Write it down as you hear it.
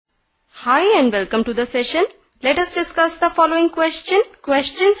Hi and welcome to the session. Let us discuss the following question.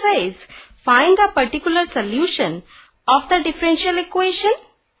 Question says, find the particular solution of the differential equation.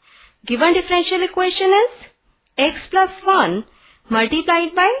 Given differential equation is x plus 1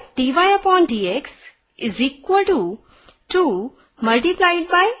 multiplied by dy upon dx is equal to 2 multiplied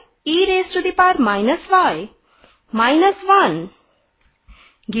by e raised to the power minus y minus 1.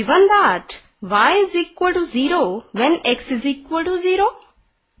 Given that y is equal to 0 when x is equal to 0.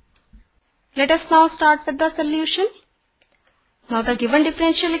 Let us now start with the solution. Now the given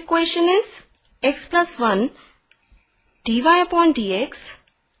differential equation is x plus 1 dy upon dx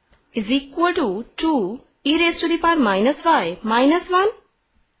is equal to 2 e raised to the power minus y minus 1.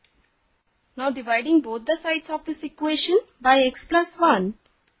 Now dividing both the sides of this equation by x plus 1,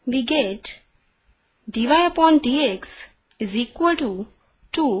 we get dy upon dx is equal to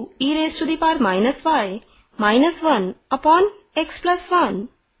 2 e raised to the power minus y minus 1 upon x plus 1.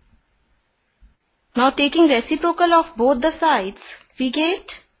 Now taking reciprocal of both the sides, we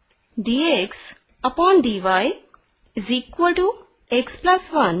get dx upon dy is equal to x plus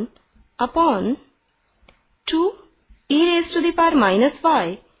 1 upon 2 e raised to the power minus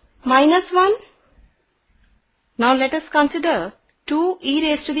y minus 1. Now let us consider 2 e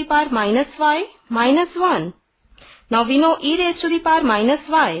raised to the power minus y minus 1. Now we know e raised to the power minus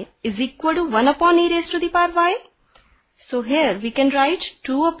y is equal to 1 upon e raised to the power y. So here we can write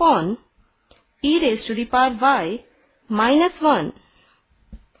 2 upon e raised to the power y minus 1.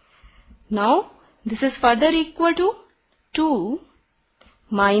 Now this is further equal to 2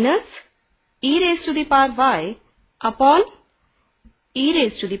 minus e raised to the power y upon e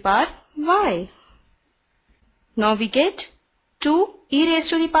raised to the power y. Now we get 2 e raised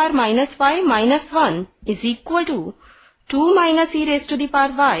to the power minus y minus 1 is equal to 2 minus e raised to the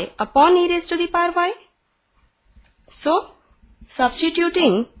power y upon e raised to the power y. So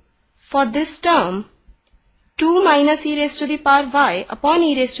substituting for this term 2 minus e raised to the power y upon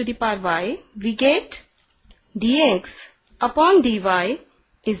e raised to the power y, we get dx upon dy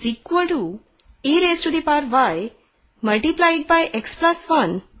is equal to e raised to the power y multiplied by x plus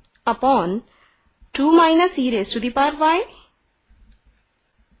 1 upon 2 minus e raised to the power y.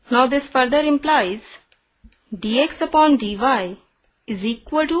 Now this further implies dx upon dy is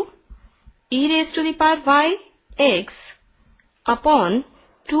equal to e raised to the power y x upon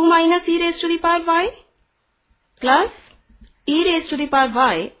 2 minus e raised to the power y plus e raised to the power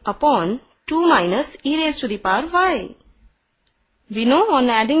y upon 2 minus e raised to the power y. We know on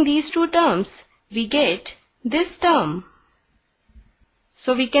adding these two terms, we get this term.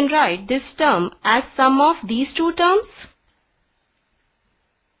 So we can write this term as sum of these two terms.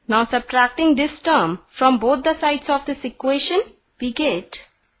 Now subtracting this term from both the sides of this equation, we get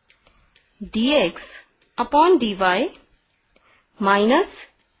dx upon dy minus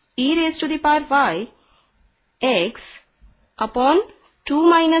e raised to the power y x upon 2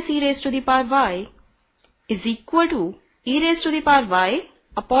 minus e raised to the power y is equal to e raised to the power y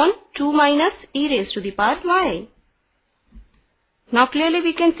upon 2 minus e raised to the power y. Now clearly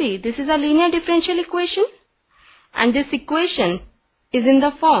we can see this is a linear differential equation and this equation is in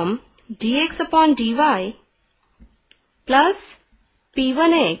the form dx upon dy plus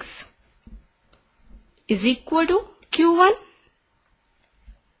p1x is equal to q1.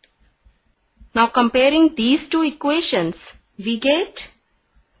 Now comparing these two equations, we get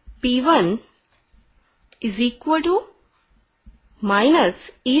P1 is equal to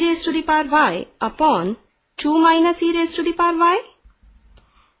minus e raised to the power y upon 2 minus e raised to the power y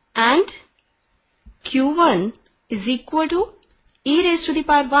and Q1 is equal to e raised to the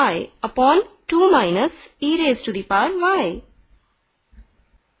power y upon 2 minus e raised to the power y.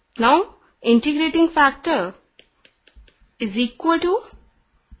 Now integrating factor is equal to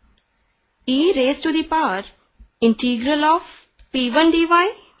e raised to the power integral of p1 dy.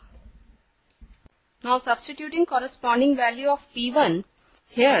 Now substituting corresponding value of p1,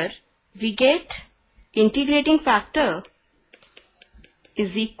 here we get integrating factor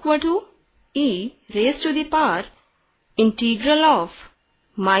is equal to e raised to the power integral of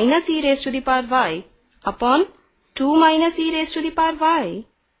minus e raised to the power y upon 2 minus e raised to the power y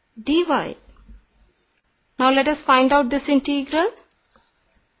dy. Now let us find out this integral.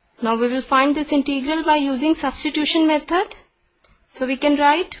 Now we will find this integral by using substitution method. So we can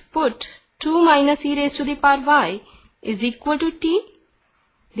write put 2 minus e raised to the power y is equal to t.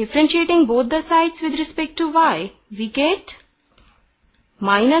 Differentiating both the sides with respect to y, we get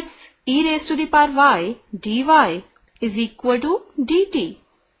minus e raised to the power y dy is equal to dt.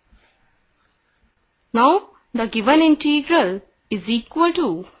 Now the given integral is equal to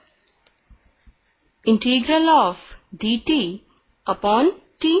integral of dt upon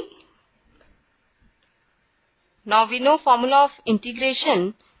t. Now we know formula of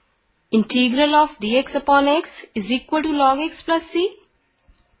integration. Integral of dx upon x is equal to log x plus c.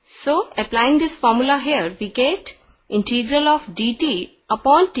 So applying this formula here, we get integral of dt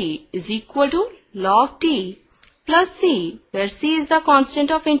upon t is equal to log t plus c, where c is the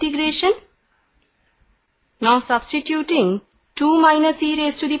constant of integration. Now substituting 2 minus e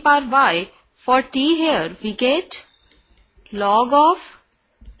raised to the power y for t here, we get log of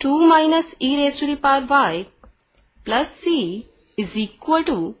 2 minus e raised to the power y plus c is equal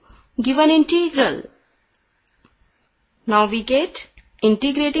to given integral. Now we get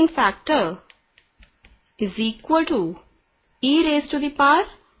integrating factor is equal to e raised to the power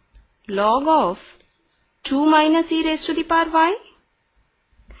log of 2 minus e raised to the power y.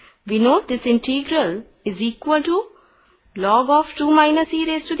 We know this integral is equal to log of 2 minus e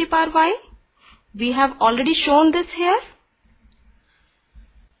raised to the power y. We have already shown this here.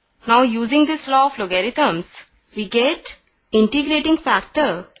 Now using this law of logarithms, we get integrating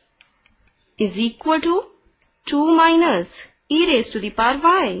factor is equal to 2 minus e raised to the power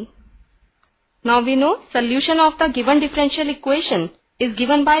y. Now we know solution of the given differential equation is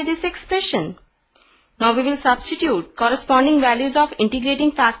given by this expression. Now we will substitute corresponding values of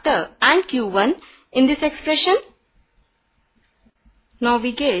integrating factor and q1 in this expression. Now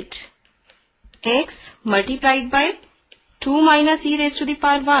we get x multiplied by 2 minus e raised to the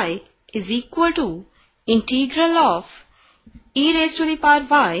power y is equal to integral of e raised to the power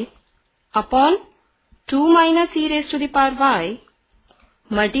y upon 2 minus e raised to the power y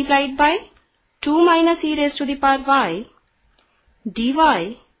multiplied by 2 minus e raised to the power y dy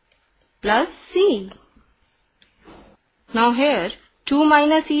plus c. Now here 2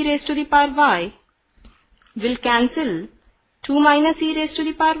 minus e raised to the power y will cancel 2 minus e raised to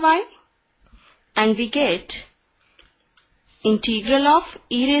the power y, and we get integral of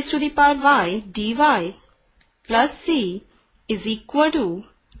e raised to the power y dy plus c is equal to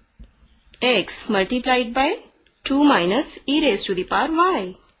x multiplied by 2 minus e raised to the power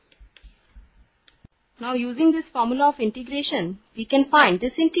y. Now using this formula of integration, we can find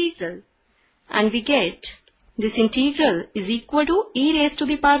this integral, and we get this integral is equal to e raised to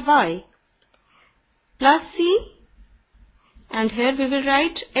the power y plus c, and here we will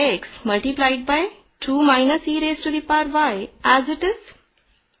write x multiplied by 2 minus e raised to the power y as it is.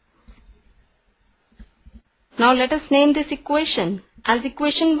 Now let us name this equation as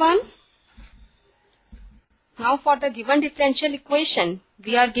equation 1. Now for the given differential equation,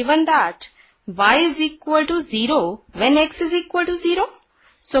 we are given that y is equal to 0 when x is equal to 0.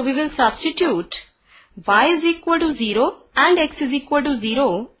 So we will substitute y is equal to 0 and x is equal to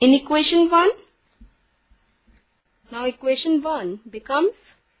 0 in equation 1. Now equation 1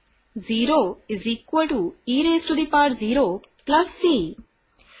 becomes 0 is equal to e raised to the power 0 plus c.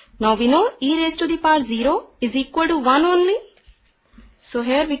 Now we know e raised to the power 0 is equal to 1 only. So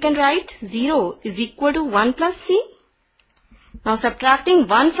here we can write 0 is equal to 1 plus c. Now subtracting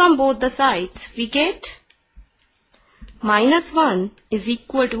 1 from both the sides, we get minus 1 is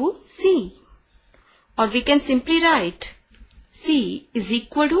equal to c. Or we can simply write c is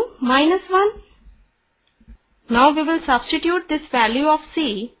equal to minus 1. Now we will substitute this value of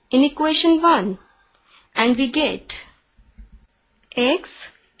c in equation 1, and we get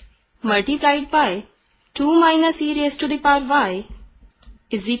x multiplied by 2 minus e raised to the power y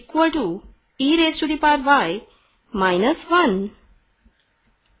is equal to e raised to the power y minus 1.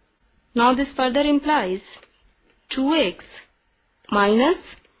 Now this further implies 2x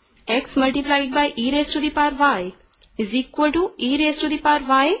minus x multiplied by e raised to the power y is equal to e raised to the power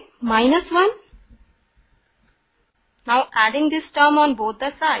y minus 1. Now adding this term on both the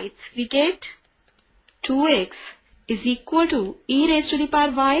sides, we get 2x is equal to e raised to the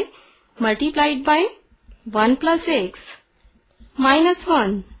power y multiplied by 1 plus x minus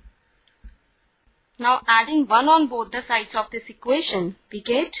 1. Now adding 1 on both the sides of this equation, we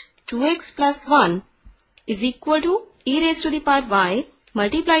get 2x plus 1 is equal to e raised to the power y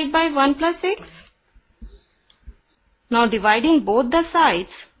multiplied by 1 plus x. Now dividing both the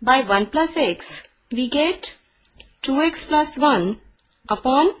sides by 1 plus x, we get 2x plus 1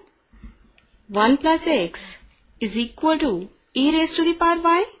 upon 1 plus x is equal to e raised to the power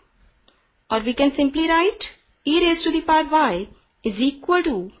y, or we can simply write e raised to the power y is equal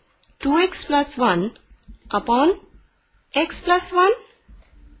to 2x plus 1 upon x plus 1.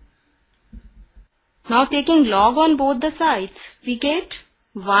 Now taking log on both the sides, we get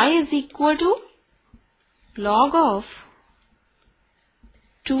y is equal to log of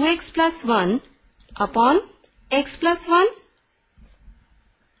 2x plus 1 upon x plus 1,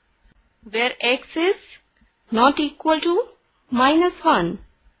 where x is not equal to minus 1.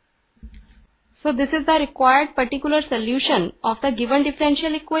 So this is the required particular solution of the given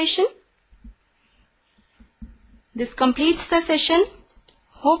differential equation. This completes the session.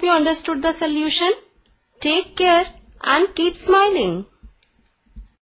 Hope you understood the solution. Take care and keep smiling.